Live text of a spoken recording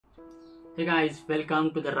Hey guys,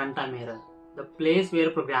 welcome to the Runtime Error, the place where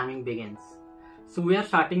programming begins. So we are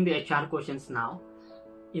starting the HR questions now.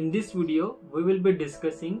 In this video, we will be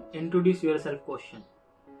discussing introduce yourself question.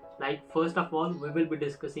 Like first of all, we will be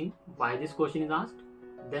discussing why this question is asked.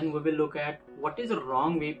 Then we will look at what is the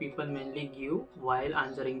wrong way people mainly give while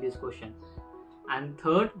answering this question. And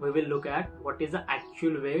third, we will look at what is the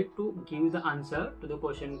actual way to give the answer to the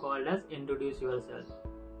question called as introduce yourself.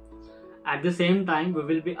 At the same time, we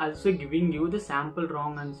will be also giving you the sample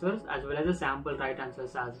wrong answers as well as the sample right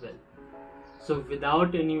answers as well. So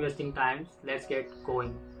without any wasting time, let's get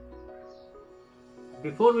going.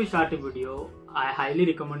 Before we start the video, I highly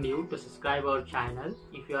recommend you to subscribe our channel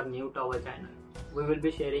if you are new to our channel. We will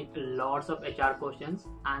be sharing lots of HR questions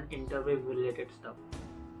and interview related stuff.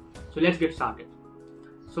 So let's get started.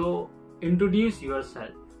 So introduce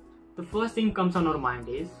yourself. The first thing comes on our mind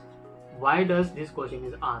is why does this question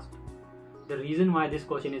is asked? The reason why this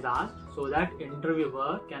question is asked so that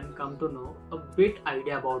interviewer can come to know a bit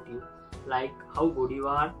idea about you, like how good you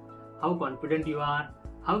are, how confident you are,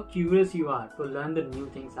 how curious you are to learn the new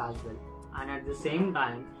things as well. And at the same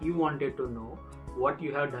time, he wanted to know what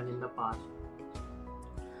you have done in the past.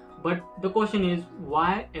 But the question is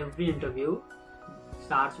why every interview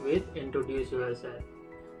starts with introduce yourself.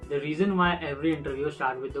 The reason why every interview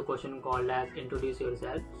starts with the question called as introduce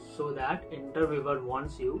yourself so that interviewer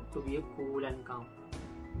wants you to be cool and calm.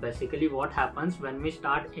 Basically what happens when we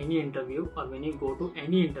start any interview or when you go to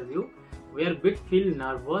any interview, we are feel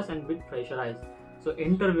nervous and bit pressurized. So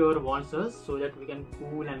interviewer wants us so that we can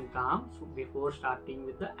cool and calm before starting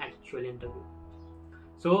with the actual interview.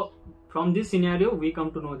 So from this scenario we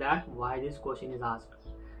come to know that why this question is asked.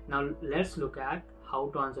 Now let's look at how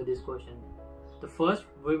to answer this question. The first,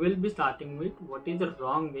 we will be starting with what is the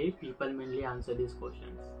wrong way people mainly answer these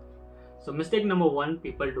questions. So mistake number one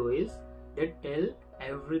people do is they tell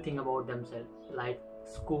everything about themselves, like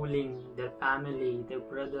schooling, their family, their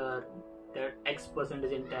brother, their X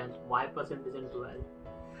percentage in 10th, Y percentage in 12th.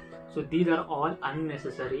 So these are all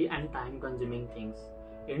unnecessary and time consuming things.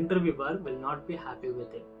 Interviewer will not be happy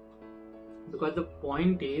with it. Because the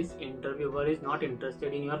point is interviewer is not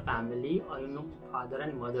interested in your family or in your father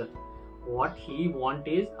and mother. What he wants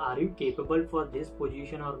is, are you capable for this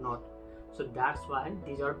position or not? So that's why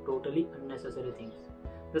these are totally unnecessary things.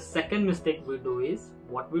 The second mistake we do is,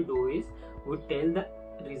 we tell the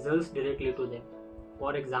results directly to them.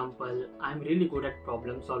 For example, I'm really good at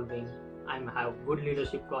problem solving, I have good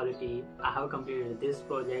leadership quality, I have completed this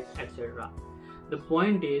project, etc. The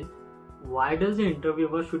point is, why does the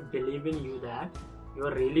interviewer should believe in you that you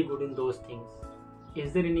are really good in those things?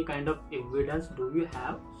 Is there any kind of evidence do you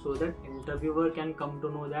have so that interviewer can come to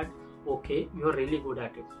know that okay, you are really good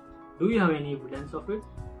at it? Do you have any evidence of it?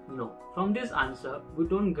 No. From this answer, we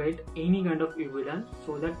don't get any kind of evidence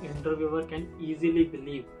so that interviewer can easily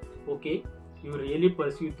believe okay, you really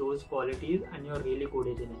pursue those qualities and you are really good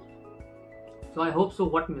at it. So I hope so.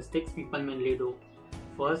 What mistakes people mainly do?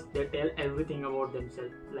 First, they tell everything about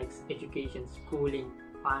themselves, like education, schooling,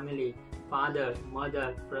 family, father,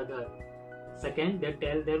 mother, brother. Second, they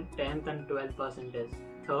tell their 10th and 12th percentage.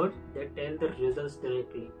 Third, they tell the results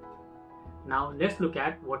directly. Now let's look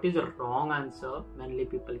at what is the wrong answer mainly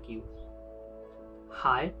people give.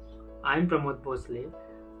 Hi, I'm Pramod Bhosle.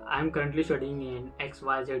 I'm currently studying in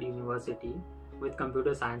XYZ University with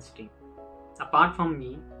computer science stream. Apart from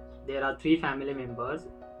me, there are 3 family members: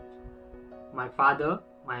 my father,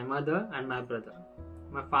 my mother and my brother.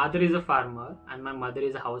 My father is a farmer and my mother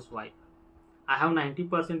is a housewife. I have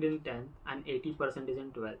 90% in 10th and 80% is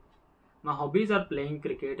in 12th. My hobbies are playing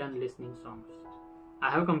cricket and listening songs. I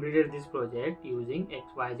have completed this project using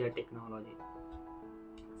XYZ technology.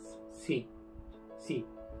 See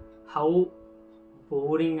how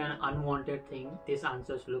boring and unwanted thing this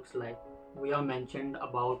answers looks like. We have mentioned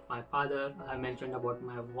about my father, I have mentioned about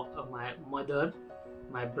my mother,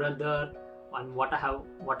 my brother, and what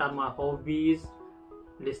are my hobbies,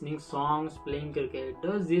 listening songs, playing cricket.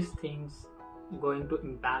 Does these things going to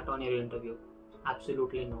impact on your interview?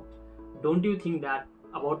 Absolutely no. Don't you think that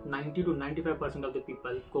about 90 to 95% of the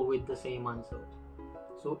people go with the same answer?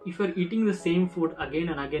 So if you're eating the same food again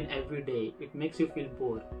and again every day, it makes you feel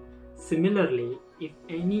bored. Similarly, if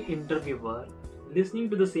any interviewer listening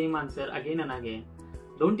to the same answer again and again,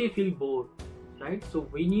 don't you feel bored, right? So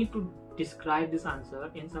we need to describe this answer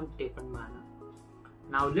in some different manner.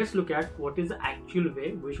 Now let's look at what is the actual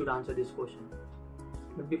way we should answer this question.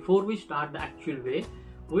 But before we start the actual way,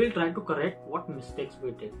 we will try to correct what mistakes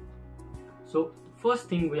we did. So first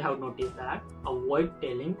thing we have noticed that avoid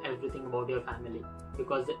telling everything about your family,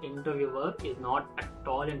 because the interviewer is not at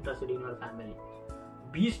all interested in your family.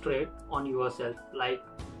 Be straight on yourself, like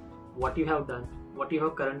what you have done, what you are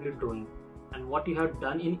currently doing, and what you have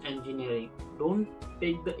done in engineering. Don't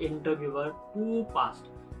take the interviewer too fast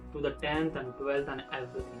to the 10th and 12th and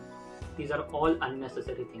everything. These are all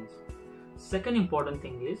unnecessary things. Second important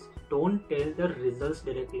thing is, don't tell the results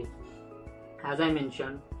directly. As I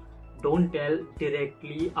mentioned, don't tell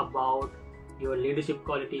directly about your leadership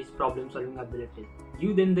qualities, problem solving abilities.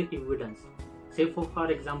 Give them the evidence. Say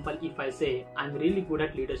for example, if I say I'm really good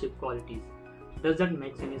at leadership qualities, does that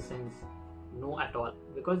make any sense? No at all,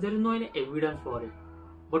 because there is no any evidence for it.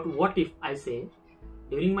 But what if I say,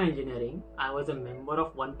 during my engineering, I was a member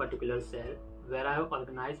of one particular cell where I have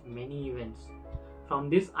organized many events. From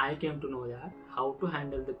this, I came to know that how to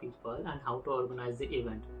handle the people and how to organize the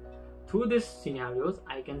event. Through these scenarios,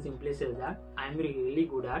 I can simply say that I am really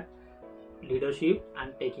good at leadership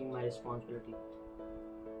and taking my responsibility.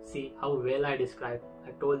 See how well I described.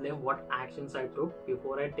 I told them what actions I took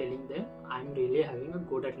before I telling them I'm really having a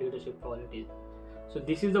good at leadership qualities. So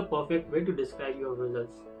this is the perfect way to describe your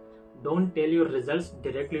results. Don't tell your results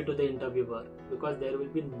directly to the interviewer, because there will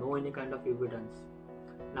be no any kind of evidence.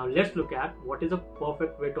 Now let's look at what is a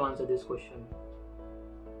perfect way to answer this question.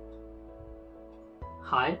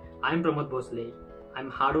 Hi, I'm Pramod Bhosle. I'm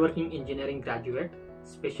hardworking engineering graduate,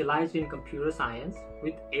 specialized in computer science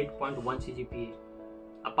with 8.1 CGPA.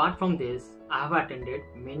 Apart from this, I have attended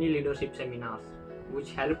many leadership seminars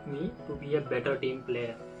which helped me to be a better team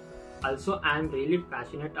player. Also, I am really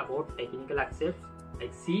passionate about technical aspects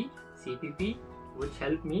like C, CPP, which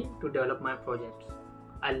helped me to develop my projects.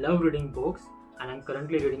 I love reading books, and I'm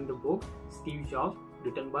currently reading the book Steve Jobs,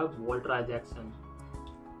 written by Walter Isaacson.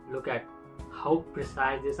 Look at how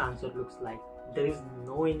precise this answer looks like. There is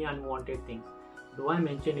no any unwanted things. Do I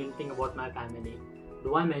mention anything about my family?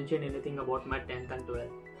 Do I mention anything about my 10th and 12th?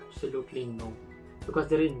 Absolutely no. Because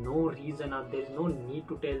there is no reason or there is no need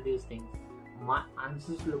to tell these things. My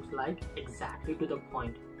answers looks like exactly to the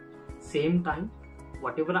point. Same time,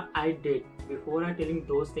 whatever I did before I telling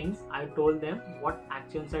those things, I told them what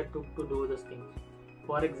actions I took to do those things.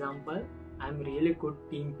 For example, I'm really good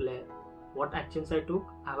team player. What actions I took?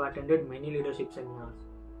 I have attended many leadership seminars.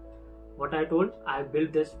 What I told? I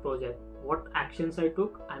built this project. What actions I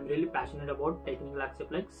took? I'm really passionate about technical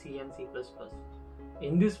aspects like C and C++.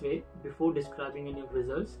 In this way, before describing any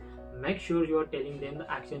results, make sure you are telling them the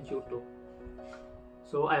actions you took.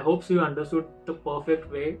 So I hope you understood the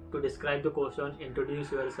perfect way to describe the question,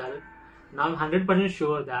 introduce yourself. Now I'm 100%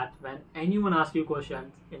 sure that when anyone asks you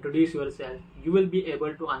questions, introduce yourself, you will be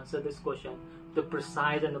able to answer this question the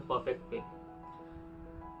precise and the perfect way.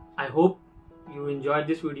 I hope you enjoyed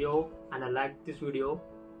this video and I liked this video.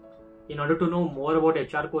 In order to know more about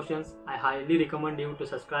HR questions, I highly recommend you to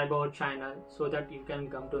subscribe our channel so that you can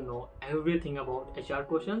come to know everything about HR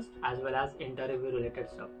questions as well as interview related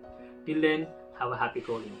stuff. Till then, have a happy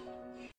coding.